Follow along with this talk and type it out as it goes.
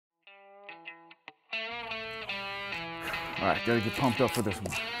All right, gotta get pumped up for this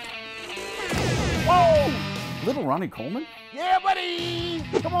one. Whoa! Little Ronnie Coleman? Yeah, buddy!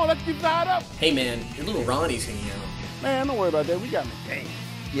 Come on, let's get fired up. Hey man, your little Ronnie's hanging out. Man, don't worry about that. We got him in the game.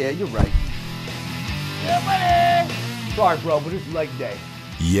 Yeah, you're right. Yeah, buddy! Sorry, bro, but it's leg day.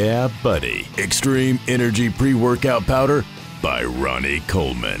 Yeah, buddy. Extreme Energy Pre-Workout Powder by Ronnie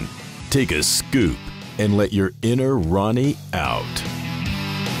Coleman. Take a scoop and let your inner Ronnie out.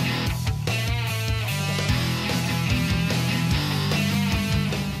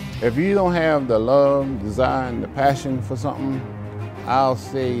 If you don't have the love, desire, and the passion for something, I'll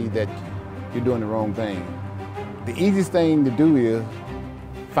say that you're doing the wrong thing. The easiest thing to do is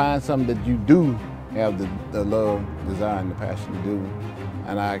find something that you do have the love, desire, and the passion to do,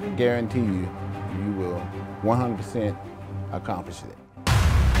 and I guarantee you, you will 100% accomplish it.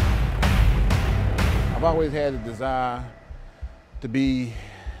 I've always had a desire to be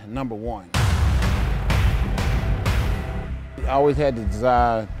number one. I always had the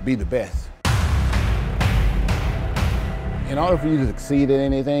desire to be the best. In order for you to succeed at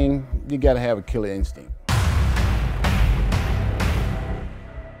anything, you gotta have a killer instinct.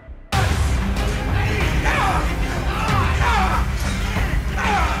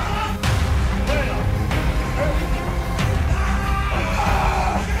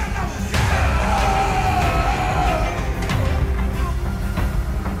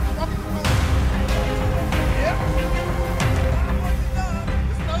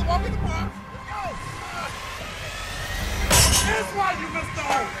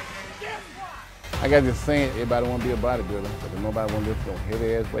 I got this saying, everybody want to be a bodybuilder, but nobody want to lift no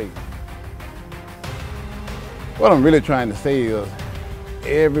heavy ass weight. What I'm really trying to say is,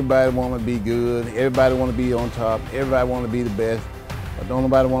 everybody want to be good, everybody want to be on top, everybody want to be the best, but don't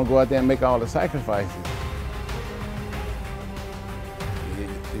nobody want to go out there and make all the sacrifices.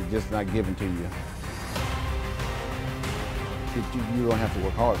 It's just not given to you. You don't have to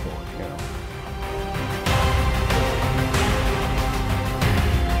work hard for it, you know.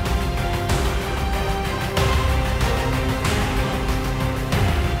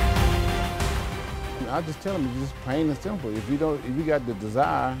 I just tell them it's just plain and simple. If you got the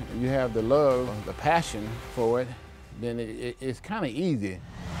desire and you have the love, the passion for it, then it's kind of easy.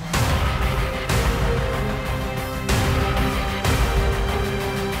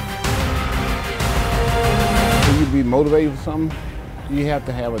 When you be motivated for something, you have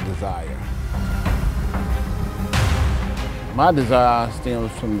to have a desire. My desire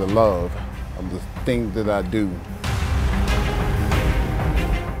stems from the love of the things that I do.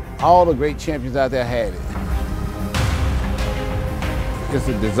 All the great champions out there had it. It's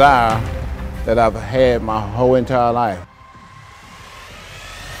a desire that I've had my whole entire life.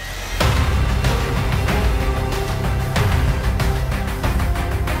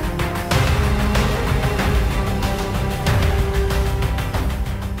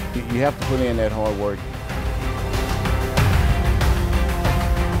 You have to put in that hard work.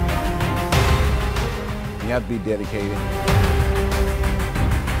 You have to be dedicated.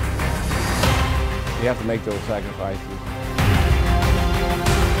 You have to make those sacrifices.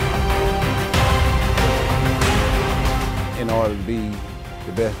 In order to be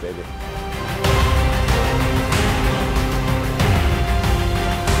the best at it.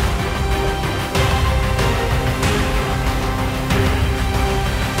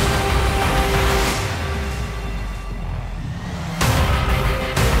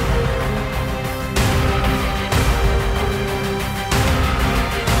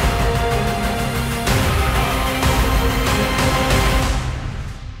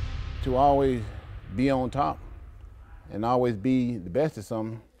 To always be on top and always be the best at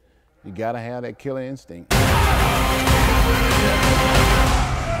something, you gotta have that killer instinct.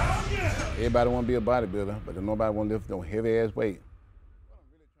 Everybody wanna be a bodybuilder, but nobody wanna lift no heavy ass weight.